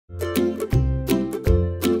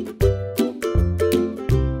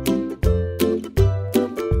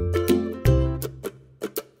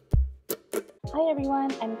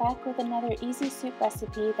back with another easy soup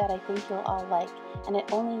recipe that I think you'll all like, and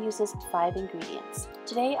it only uses 5 ingredients.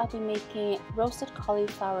 Today I'll be making roasted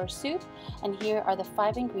cauliflower soup, and here are the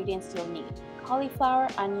 5 ingredients you'll need: cauliflower,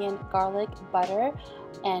 onion, garlic, butter,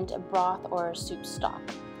 and broth or soup stock.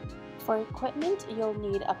 For equipment, you'll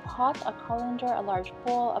need a pot, a colander, a large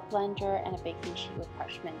bowl, a blender, and a baking sheet with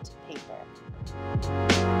parchment paper.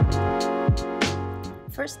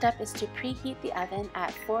 First step is to preheat the oven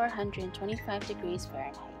at 425 degrees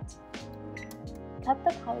Fahrenheit. Cut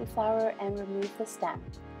the cauliflower and remove the stem.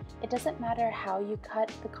 It doesn't matter how you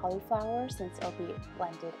cut the cauliflower since it'll be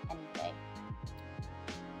blended anyway.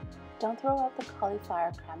 Don't throw out the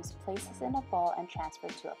cauliflower crumbs, place this in a bowl and transfer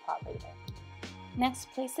to a pot later.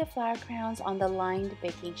 Next, place the flour crowns on the lined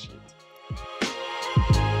baking sheet.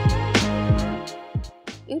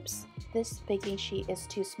 Oops, this baking sheet is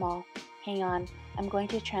too small. Hang on, I'm going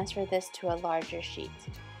to transfer this to a larger sheet.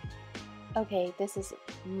 Okay, this is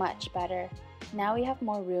much better. Now we have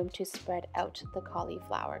more room to spread out the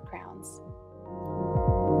cauliflower crowns.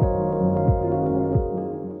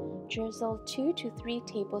 Drizzle 2 to 3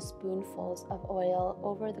 tablespoonfuls of oil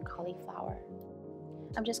over the cauliflower.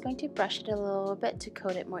 I'm just going to brush it a little bit to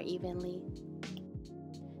coat it more evenly.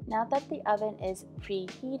 Now that the oven is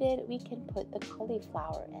preheated, we can put the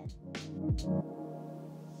cauliflower in.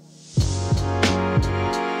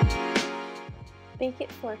 Bake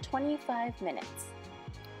it for 25 minutes.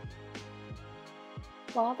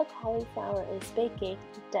 While the cauliflower is baking,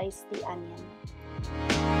 dice the onion.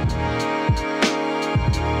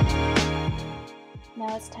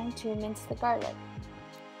 Now it's time to mince the garlic.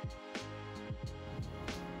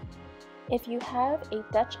 If you have a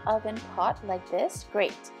Dutch oven pot like this,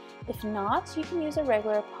 great. If not, you can use a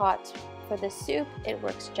regular pot. For the soup, it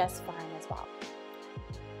works just fine as well.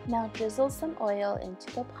 Now drizzle some oil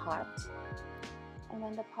into the pot, and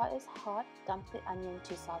when the pot is hot, dump the onion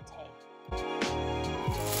to saute.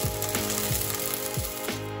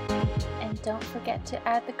 And don't forget to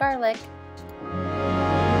add the garlic.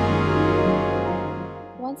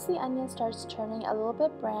 Once the onion starts turning a little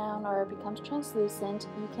bit brown or becomes translucent,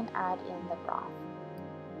 you can add in the broth.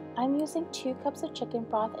 I'm using 2 cups of chicken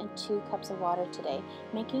broth and 2 cups of water today,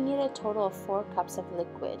 making it a total of 4 cups of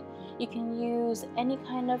liquid. You can use any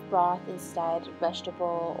kind of broth instead,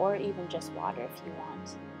 vegetable, or even just water if you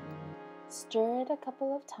want. Stir it a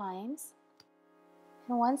couple of times.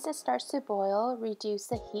 And once it starts to boil, reduce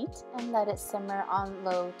the heat and let it simmer on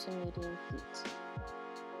low to medium heat.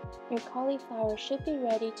 Your cauliflower should be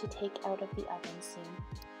ready to take out of the oven soon.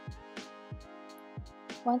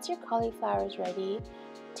 Once your cauliflower is ready,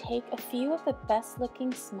 take a few of the best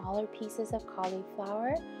looking smaller pieces of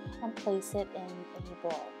cauliflower and place it in a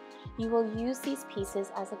bowl. You will use these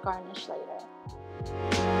pieces as a garnish later.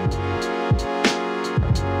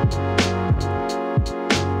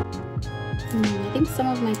 I think some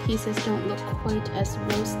of my pieces don't look quite as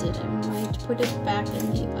roasted. I might put it back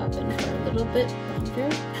in the oven for a little bit longer.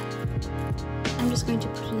 I'm just going to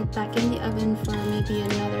put it back in the oven for maybe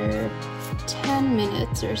another 10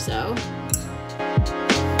 minutes or so.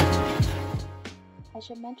 I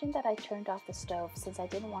should mention that I turned off the stove since I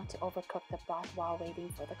didn't want to overcook the broth while waiting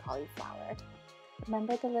for the cauliflower.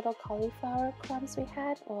 Remember the little cauliflower crumbs we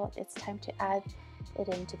had? Well, it's time to add it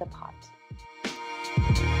into the pot.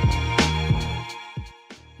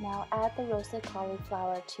 Now add the roasted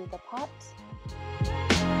cauliflower to the pot.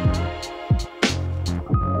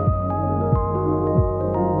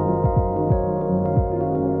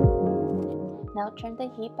 Now turn the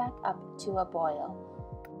heat back up to a boil.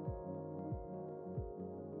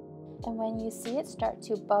 And when you see it start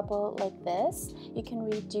to bubble like this, you can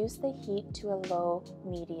reduce the heat to a low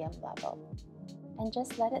medium level. And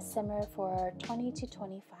just let it simmer for 20 to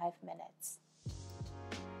 25 minutes.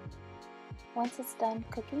 Once it's done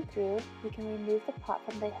cooking through, you can remove the pot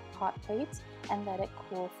from the hot plate and let it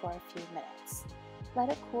cool for a few minutes. Let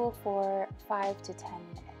it cool for 5 to 10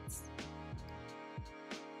 minutes.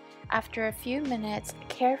 After a few minutes,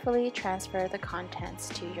 carefully transfer the contents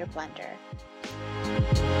to your blender.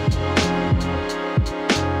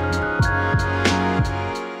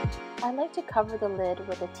 I like to cover the lid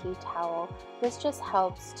with a tea towel. This just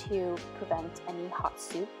helps to prevent any hot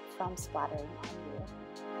soup from splattering on you.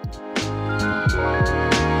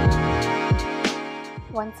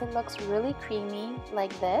 Once it looks really creamy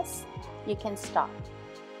like this, you can stop.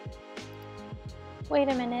 Wait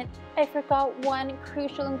a minute, I forgot one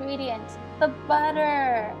crucial ingredient, the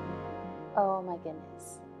butter! Oh my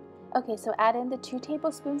goodness. Okay, so add in the 2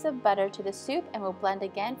 tablespoons of butter to the soup and we'll blend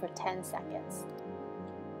again for 10 seconds.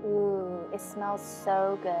 Ooh, it smells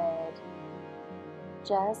so good.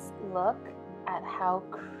 Just look at how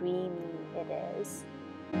creamy it is.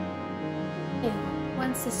 Okay,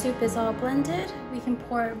 once the soup is all blended, we can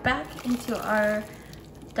pour it back into our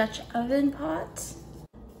Dutch oven pot.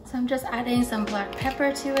 So I'm just adding some black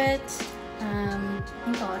pepper to it. I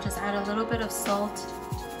think I'll just add a little bit of salt.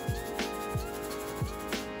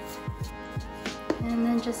 And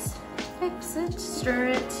then just mix it, stir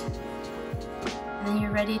it. And then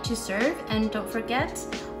you're ready to serve. And don't forget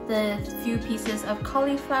the few pieces of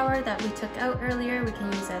cauliflower that we took out earlier, we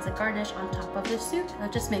can use as a garnish on top of the soup. It'll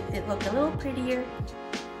just make it look a little prettier.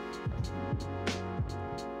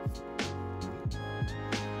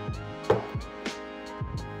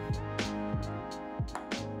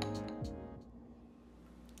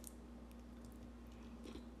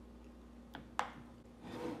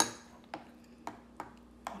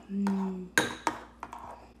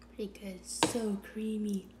 Pretty good, so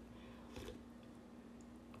creamy.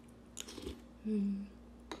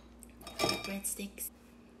 Breadsticks.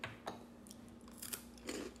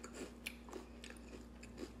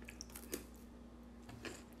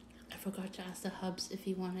 I forgot to ask the hubs if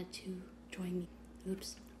he wanted to join me.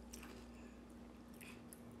 Oops.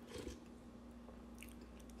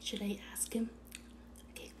 Should I ask him?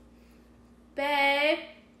 Okay. Babe,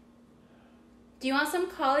 do you want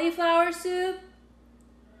some cauliflower soup?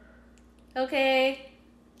 Okay.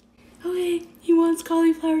 Okay, he wants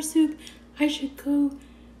cauliflower soup. I should go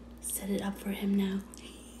set it up for him now.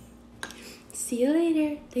 See you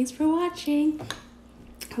later. Thanks for watching.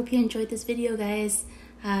 Hope you enjoyed this video, guys.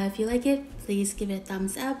 If you like it, please give it a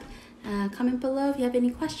thumbs up. Comment below if you have any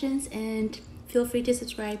questions, and feel free to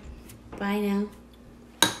subscribe. Bye now.